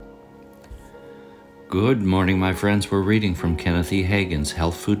Good morning, my friends. We're reading from Kenneth E. Hagin's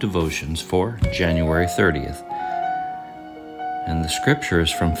Health Food Devotions for January 30th. And the scripture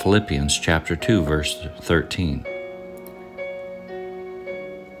is from Philippians chapter 2, verse 13.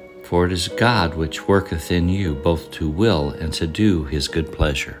 For it is God which worketh in you both to will and to do his good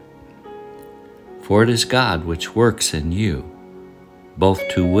pleasure. For it is God which works in you both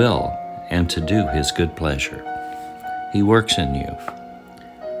to will and to do his good pleasure. He works in you.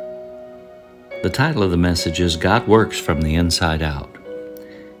 The title of the message is God Works from the Inside Out.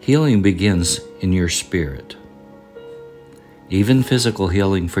 Healing begins in your spirit. Even physical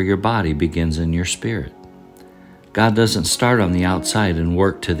healing for your body begins in your spirit. God doesn't start on the outside and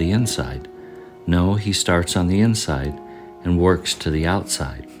work to the inside. No, he starts on the inside and works to the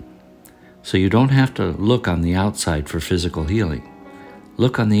outside. So you don't have to look on the outside for physical healing.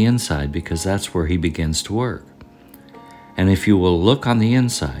 Look on the inside because that's where he begins to work. And if you will look on the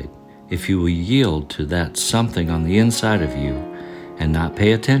inside, if you will yield to that something on the inside of you and not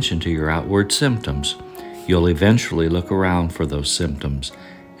pay attention to your outward symptoms, you'll eventually look around for those symptoms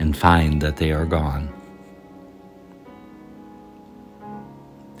and find that they are gone.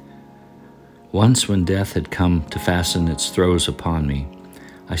 Once when death had come to fasten its throes upon me,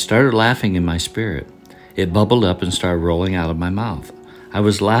 I started laughing in my spirit. It bubbled up and started rolling out of my mouth. I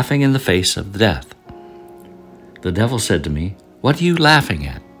was laughing in the face of death. The devil said to me, "What are you laughing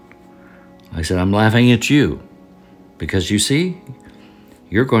at?" I said, "I'm laughing at you, because you see,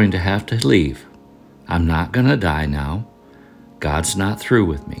 you're going to have to leave. I'm not going to die now. God's not through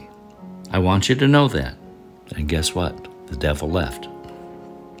with me. I want you to know that." And guess what? The devil left.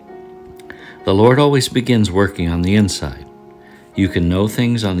 The Lord always begins working on the inside. You can know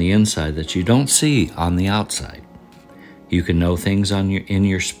things on the inside that you don't see on the outside. You can know things in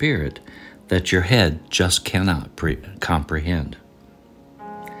your spirit that your head just cannot comprehend.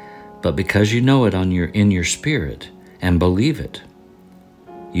 But because you know it in your spirit and believe it,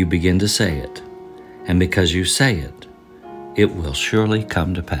 you begin to say it. And because you say it, it will surely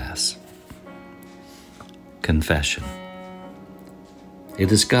come to pass. Confession.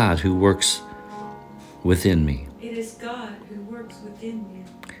 It is God who works within me. It is God who works within you.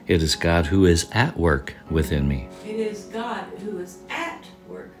 It is God who is at work within me. It is God who is at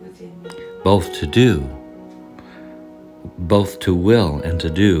work within you. Both to will and to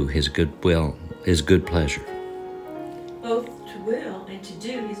do his good pleasure. Both to will and to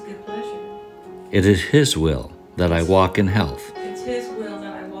do his good pleasure. It is his will that I walk in health. It's his will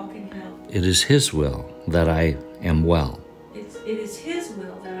that I walk in health. It is his will that I am well. It is his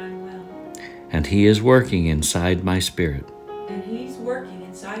will that I'm well. And he is working inside my spirit. And he's working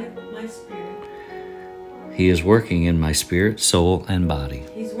inside of my spirit. He is working in my spirit, soul, and body.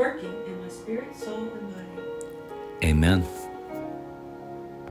 He's working in my spirit, soul, and body. Amen.